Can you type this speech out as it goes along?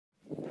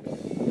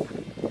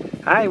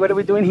Hi, what are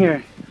we doing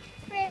here?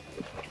 We're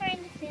trying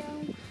to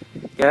film.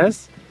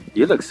 Yes?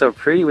 You look so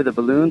pretty with the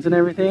balloons and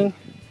everything.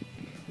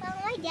 Well,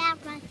 my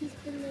dad brought these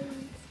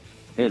balloons.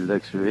 It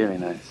looks really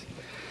nice.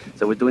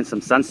 So we're doing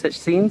some sunset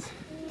scenes?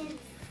 Yes.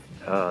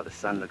 Oh, the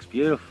sun looks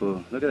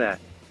beautiful. Look at that.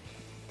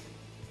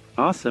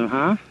 Awesome,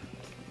 huh?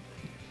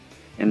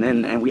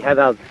 And we have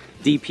our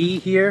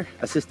DP here,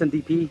 assistant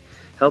DP,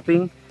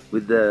 helping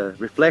with the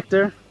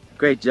reflector.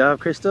 Great job,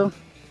 Crystal.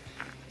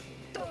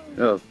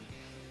 Oh.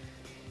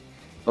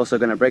 Also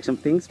gonna break some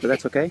things, but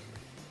that's okay.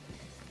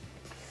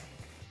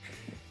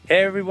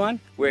 Hey everyone,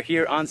 we're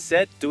here on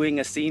set doing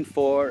a scene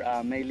for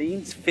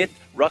Maylene's 5th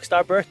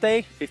Rockstar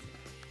birthday.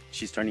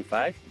 She's turning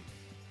 5.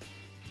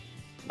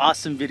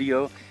 Awesome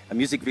video, a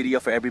music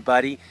video for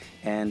everybody,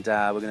 and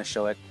we're gonna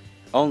show it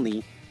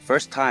only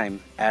first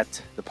time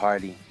at the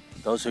party.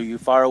 Those of you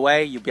far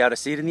away, you'll be able to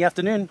see it in the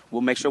afternoon.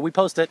 We'll make sure we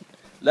post it.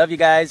 Love you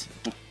guys.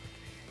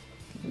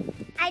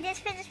 I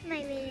just finished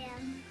my video.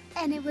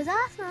 And it was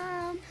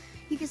awesome.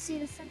 You can see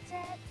the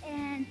sunset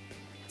and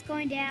it's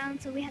going down,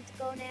 so we have to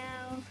go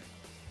now.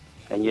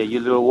 And yeah, you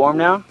a little warm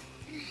now?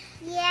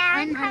 Yeah,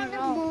 I'm kind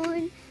of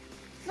warm.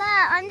 But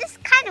I'm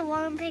just kind of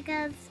warm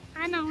because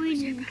I'm not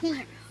wearing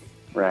pants.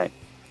 Right.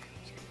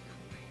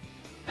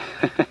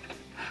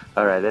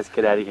 All right, let's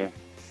get out of here.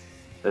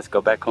 Let's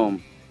go back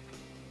home.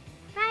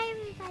 Bye,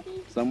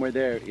 everybody. Somewhere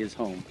there is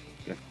home.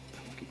 Good.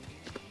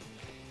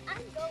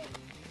 I'm going.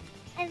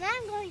 And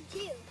I'm going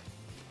too.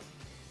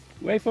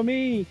 Wait for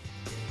me.